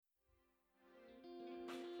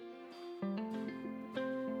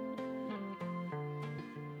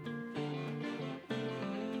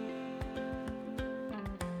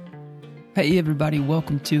Hey everybody,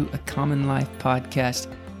 welcome to A Common Life podcast.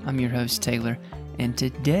 I'm your host Taylor, and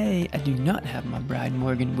today I do not have my bride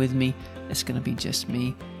Morgan with me. It's going to be just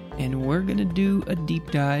me, and we're going to do a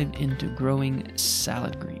deep dive into growing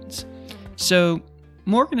salad greens. So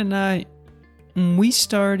Morgan and I, we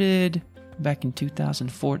started back in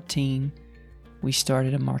 2014. We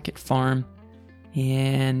started a market farm,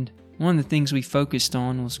 and one of the things we focused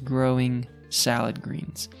on was growing salad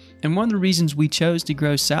greens. And one of the reasons we chose to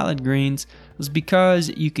grow salad greens was because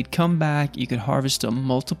you could come back, you could harvest them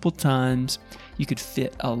multiple times, you could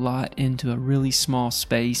fit a lot into a really small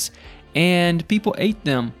space, and people ate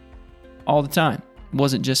them all the time. It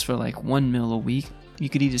wasn't just for like one meal a week. You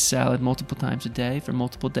could eat a salad multiple times a day for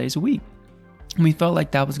multiple days a week. And we felt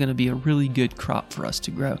like that was going to be a really good crop for us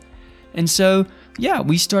to grow. And so,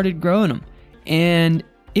 we started growing them. And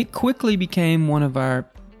it quickly became one of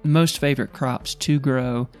our most favorite crops to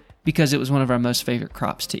grow because it was one of our most favorite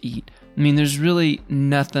crops to eat. I mean, there's really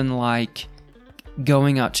nothing like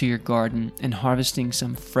going out to your garden and harvesting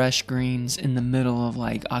some fresh greens in the middle of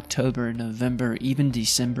like October, November, even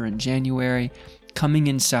December and January, coming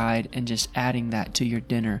inside and just adding that to your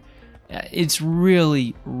dinner. It's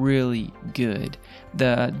really, really good.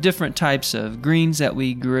 The different types of greens that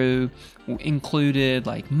we grew included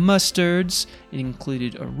like mustards, it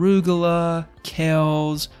included arugula,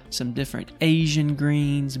 kales, some different Asian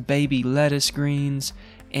greens, baby lettuce greens,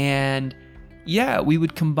 and we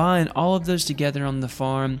would combine all of those together on the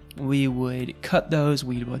farm. We would cut those,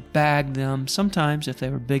 we would bag them. Sometimes, if they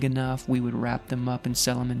were big enough, we would wrap them up and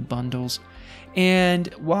sell them in bundles. And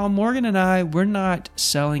while Morgan and I, we're not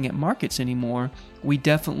selling at markets anymore, we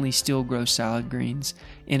definitely still grow salad greens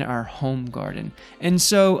in our home garden. And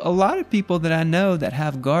so a lot of people that I know that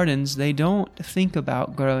have gardens, they don't think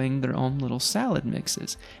about growing their own little salad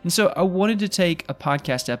mixes. And so I wanted to take a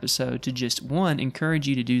podcast episode to just, one, encourage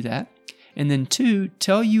you to do that, and then two,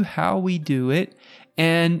 tell you how we do it,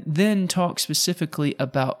 and then talk specifically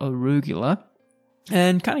about arugula,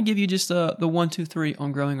 and kind of give you just the 1, 2, 3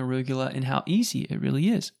 on growing arugula and how easy it really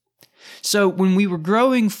is. So when we were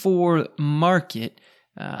growing for market,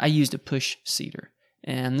 I used a push seeder.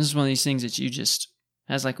 And this is one of these things that you just,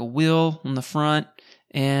 has like a wheel on the front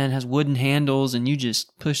and has wooden handles, and you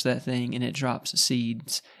just push that thing and it drops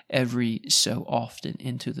seeds every so often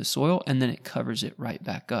into the soil, and then it covers it right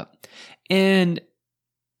back up. And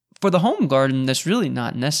for the home garden, that's really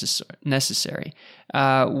not necessary.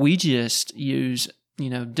 We just use,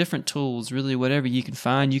 different tools, really whatever you can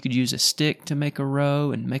find. You could use a stick to make a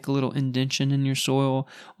row and make a little indentation in your soil,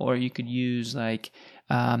 or you could use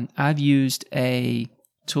I've used a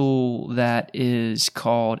tool that is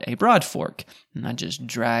called a broad fork, and I just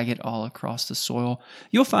drag it all across the soil.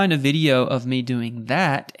 You'll find a video of me doing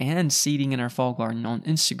that and seeding in our fall garden on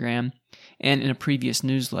Instagram and in a previous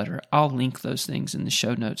newsletter. I'll link those things in the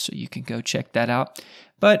show notes so you can go check that out.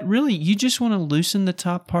 But really, you just want to loosen the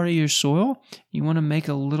top part of your soil. You want to make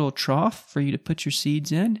a little trough for you to put your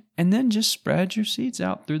seeds in, and then just spread your seeds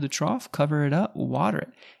out through the trough, cover it up, water it.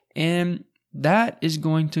 And that is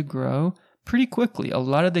going to grow pretty quickly. A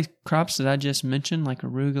lot of the crops that I just mentioned, like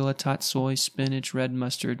arugula, tatsoi, spinach, red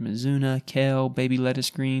mustard, mizuna, kale, baby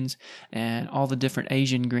lettuce greens, and all the different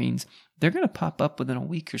Asian greens, they're going to pop up within a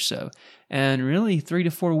week or so. And really, 3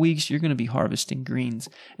 to 4 weeks, you're going to be harvesting greens.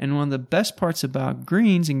 And one of the best parts about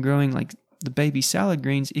greens and growing like the baby salad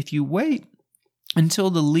greens, if you wait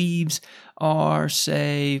until the leaves are,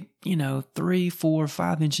 say, 3, 4,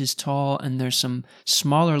 5 inches tall, and there's some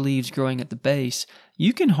smaller leaves growing at the base,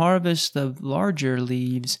 you can harvest the larger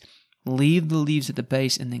leaves, leave the leaves at the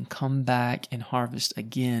base, and then come back and harvest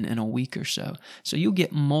again in a week or so. So you'll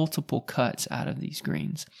get multiple cuts out of these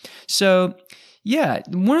greens. So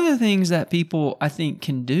one of the things that people, I think,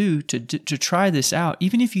 can do to try this out,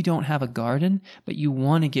 even if you don't have a garden, but you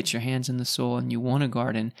want to get your hands in the soil and you want a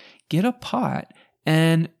garden, get a pot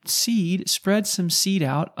and spread some seed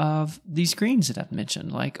out of these greens that I've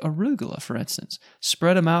mentioned, like arugula, for instance.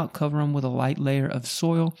 Spread them out, cover them with a light layer of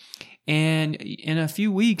soil, and in a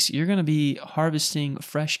few weeks, you're going to be harvesting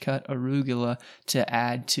fresh cut arugula to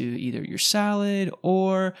add to either your salad,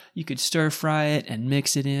 or you could stir fry it and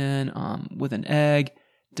mix it in with an egg.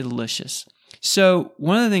 Delicious. So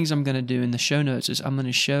one of the things I'm going to do in the show notes is I'm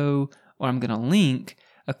going to link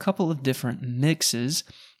a couple of different mixes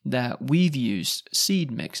that we've used, seed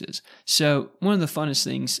mixes. So one of the funnest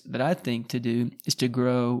things that I think to do is to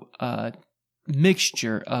grow a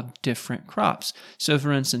mixture of different crops. So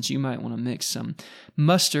for instance, you might want to mix some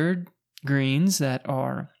mustard greens that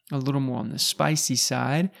are a little more on the spicy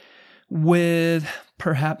side with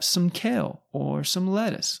perhaps some kale or some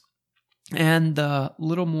lettuce. And the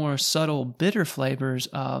little more subtle bitter flavors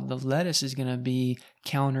of the lettuce is going to be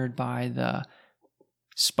countered by the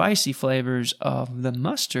spicy flavors of the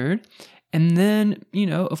mustard. And then,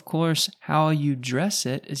 of course, how you dress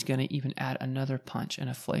it is going to even add another punch and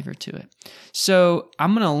a flavor to it. So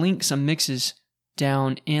I'm going to link some mixes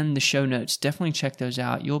down in the show notes. Definitely check those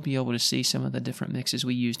out. You'll be able to see some of the different mixes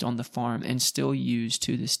we used on the farm and still use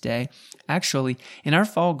to this day. Actually, in our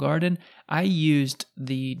fall garden, I used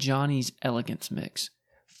the Johnny's Elegance mix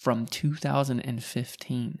from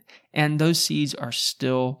 2015, and those seeds are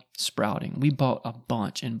still sprouting. We bought a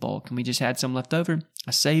bunch in bulk, and we just had some left over.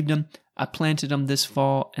 I saved them. I planted them this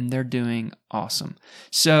fall, and they're doing awesome.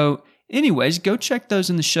 So anyways, go check those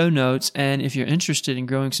in the show notes. And if you're interested in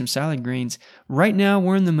growing some salad greens, right now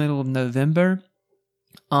we're in the middle of November.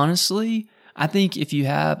 Honestly, I think if you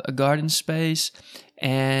have a garden space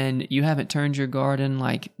and you haven't turned your garden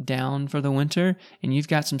down for the winter and you've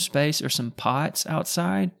got some space or some pots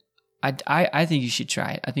outside, I think you should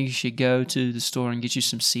try it. I think you should go to the store and get you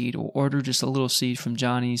some seed, or order just a little seed from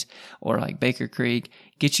Johnny's or Baker Creek.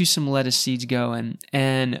 Get you some lettuce seeds going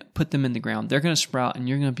and put them in the ground. They're going to sprout, and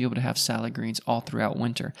you're going to be able to have salad greens all throughout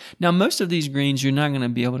winter. Now, most of these greens you're not going to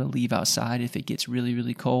be able to leave outside if it gets really,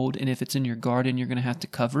 really cold. And if it's in your garden, you're going to have to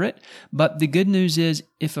cover it. But the good news is,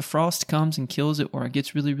 if a frost comes and kills it, or it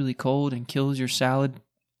gets really, really cold and kills your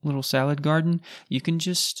little salad garden, you can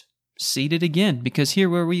just seed it again. Because here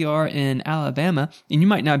where we are in Alabama, and you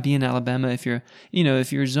might not be in Alabama if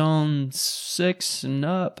you're zone 6 and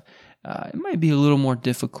up, it might be a little more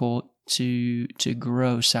difficult to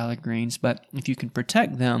grow salad greens. But if you can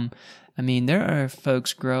protect them, there are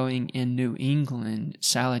folks growing in New England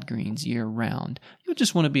salad greens year round. You'll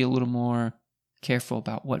just want to be a little more careful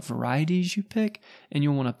about what varieties you pick, and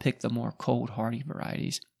you'll want to pick the more cold hardy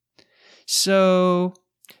varieties. So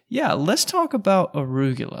yeah, let's talk about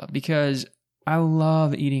arugula, because I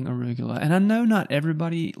love eating arugula. And I know not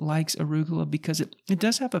everybody likes arugula because it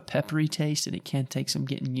does have a peppery taste and it can take some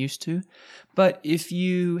getting used to. But if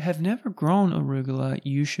you have never grown arugula,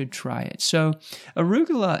 you should try it. So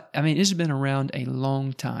arugula, it's been around a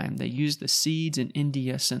long time. They use the seeds in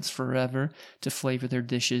India since forever to flavor their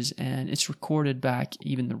dishes. And it's recorded back,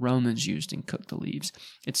 even the Romans used and cooked the leaves.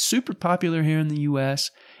 It's super popular here in the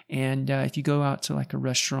U.S. And if you go out to a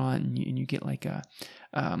restaurant and you get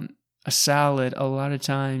a salad, a lot of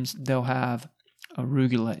times they'll have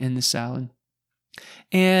arugula in the salad.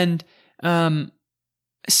 And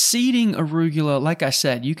seeding arugula, like I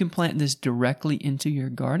said, you can plant this directly into your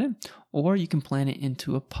garden, or you can plant it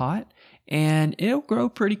into a pot, and it'll grow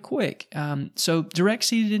pretty quick. So direct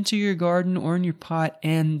seed it into your garden or in your pot,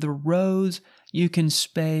 and the rows you can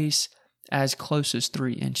space as close as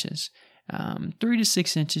 3 inches. 3 to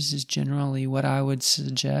 6 inches is generally what I would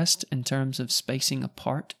suggest in terms of spacing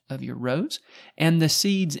apart of your rows. And the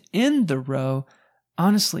seeds in the row,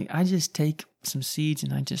 honestly, I just take some seeds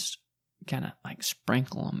and I just kind of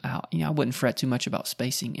sprinkle them out. I wouldn't fret too much about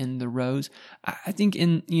spacing in the rows. I think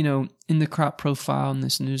in the crop profile in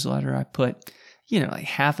this newsletter, I put,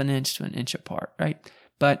 half an inch to an inch apart, right?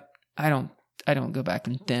 But I don't go back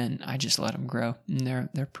and thin. I just let them grow, and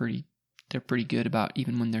they're pretty good about,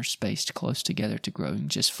 even when they're spaced close together, to growing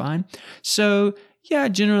just fine. So yeah,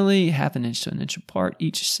 generally half an inch to an inch apart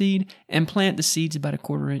each seed, and plant the seeds about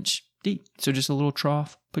 1/4 inch deep. So just a little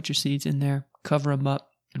trough, put your seeds in there, cover them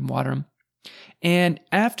up, and water them. And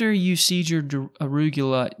after you seed your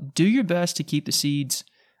arugula, do your best to keep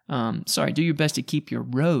your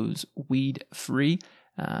rows weed free.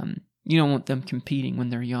 You don't want them competing when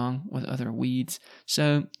they're young with other weeds.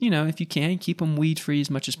 So, if you can, keep them weed-free as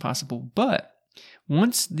much as possible. But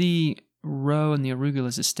once the row and the arugula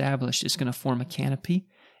is established, it's going to form a canopy,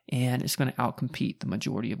 and it's going to outcompete the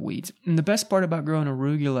majority of weeds. And the best part about growing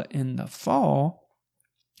arugula in the fall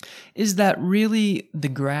is that really the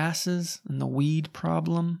grasses and the weed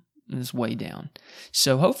problem is way down.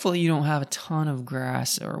 So hopefully you don't have a ton of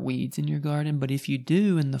grass or weeds in your garden, but if you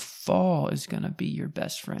do, in the fall is going to be your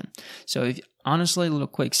best friend. So honestly, a little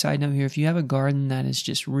quick side note here, if you have a garden that is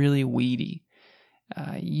just really weedy,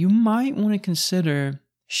 you might want to consider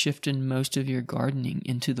shifting most of your gardening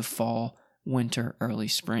into the fall, winter, early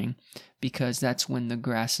spring, because that's when the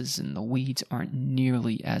grasses and the weeds aren't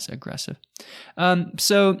nearly as aggressive.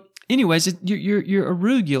 Anyways, your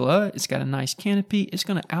arugula, it's got a nice canopy. It's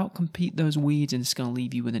going to outcompete those weeds, and it's going to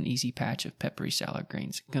leave you with an easy patch of peppery salad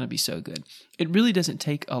greens. It's going to be so good. It really doesn't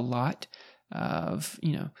take a lot of,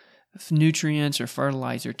 nutrients or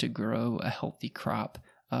fertilizer to grow a healthy crop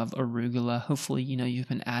of arugula. Hopefully, you've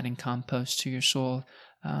been adding compost to your soil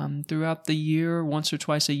throughout the year, once or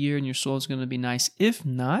twice a year, and your soil is going to be nice. If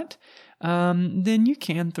not, then you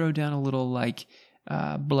can throw down a little like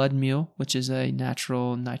blood meal, which is a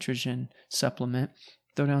natural nitrogen supplement.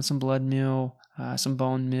 Throw down some blood meal, some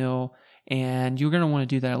bone meal, and you're going to want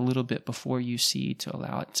to do that a little bit before you seed to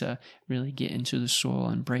allow it to really get into the soil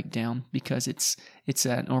and break down, because it's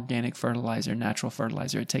an organic fertilizer, natural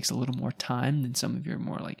fertilizer. It takes a little more time than some of your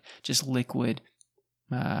more like just liquid,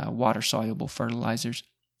 water-soluble fertilizers.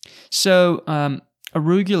 So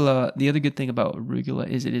arugula, the other good thing about arugula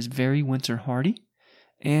is it is very winter hardy,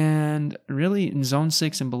 and really in zone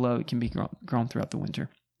 6 and below, it can be grown throughout the winter.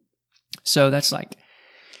 So that's like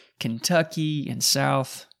Kentucky and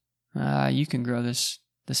south. You can grow this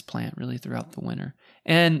plant really throughout the winter.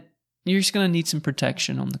 And you're just going to need some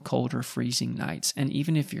protection on the colder, freezing nights. And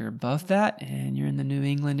even if you're above that and you're in the New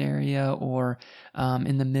England area or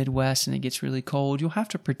in the Midwest and it gets really cold, you'll have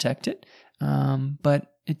to protect it.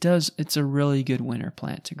 But it's a really good winter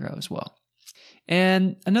plant to grow as well.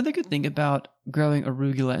 And another good thing about growing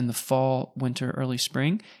arugula in the fall, winter, early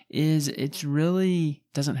spring is it really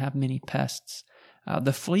doesn't have many pests.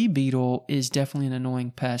 The flea beetle is definitely an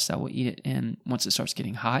annoying pest that will eat it, and once it starts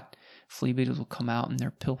getting hot, flea beetles will come out and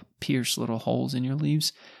they'll pierce little holes in your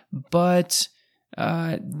leaves. But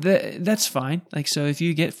that's fine. Like, so if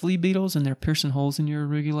you get flea beetles and they're piercing holes in your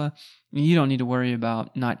arugula, you don't need to worry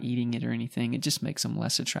about not eating it or anything. It just makes them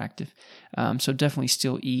less attractive. So definitely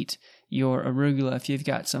still eat your arugula if you've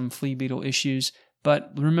got some flea beetle issues.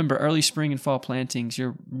 But remember, early spring and fall plantings,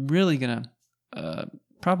 you're really going to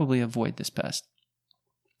probably avoid this pest.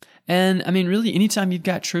 And I mean, really, anytime you've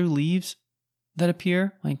got true leaves that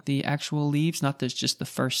appear, like the actual leaves, not just the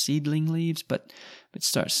first seedling leaves, but it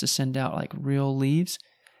starts to send out like real leaves,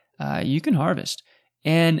 you can harvest.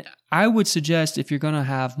 And I would suggest, if you're going to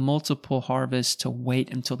have multiple harvests, to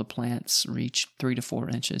wait until the plants reach 3 to 4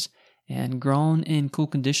 inches. And grown in cool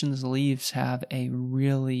conditions, the leaves have a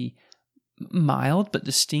really mild but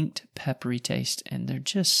distinct peppery taste, and they're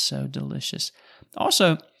just so delicious.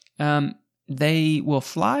 Also, they will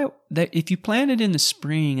fly. If you plant it in the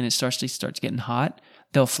spring and it starts getting hot,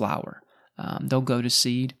 they'll flower. They'll go to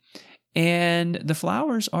seed, and the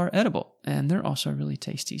flowers are edible, and they're also really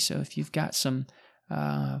tasty. So if you've got some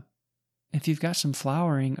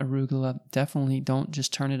flowering arugula, definitely don't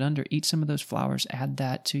just turn it under. Eat some of those flowers. Add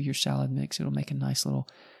that to your salad mix. It'll make a nice little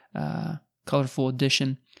colorful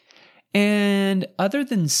addition. And other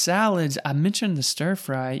than salads, I mentioned the stir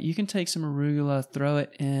fry. You can take some arugula, throw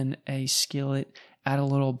it in a skillet, add a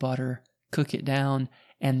little butter, cook it down,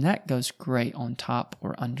 and that goes great on top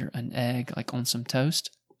or under an egg, like on some toast.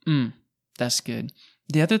 That's good.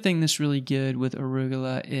 The other thing that's really good with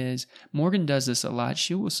arugula is Morgan does this a lot.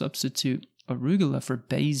 She will substitute arugula for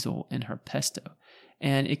basil in her pesto,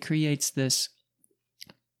 and it creates this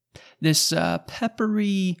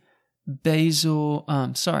peppery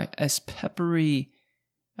peppery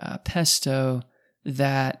pesto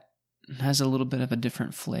that has a little bit of a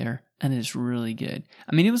different flair, and it's really good.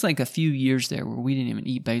 I mean, it was like a few years there where we didn't even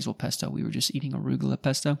eat basil pesto. We were just eating arugula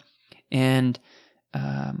pesto, and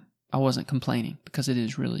I wasn't complaining because it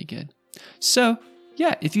is really good. So,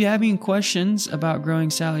 yeah, if you have any questions about growing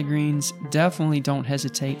salad greens, definitely don't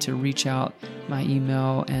hesitate to reach out. My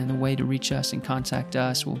email and the way to reach us and contact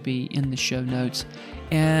us will be in the show notes.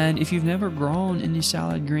 And if you've never grown any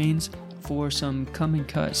salad greens for some come and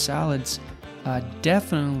cut salads,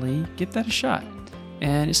 definitely give that a shot.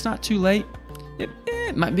 And it's not too late.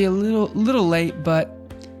 It might be a little late, but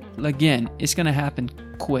again, it's going to happen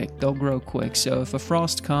quick. They'll grow quick. So if a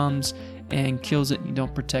frost comes and kills it and you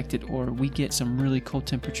don't protect it, or we get some really cold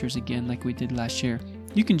temperatures again like we did last year,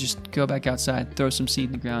 you can just go back outside, throw some seed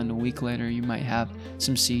in the ground. A week later, you might have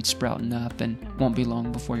some seeds sprouting up, and won't be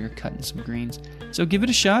long before you're cutting some greens. So give it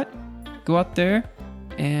a shot. Go out there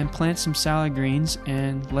and plant some salad greens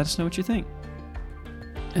and let us know what you think.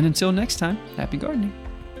 And until next time, happy gardening.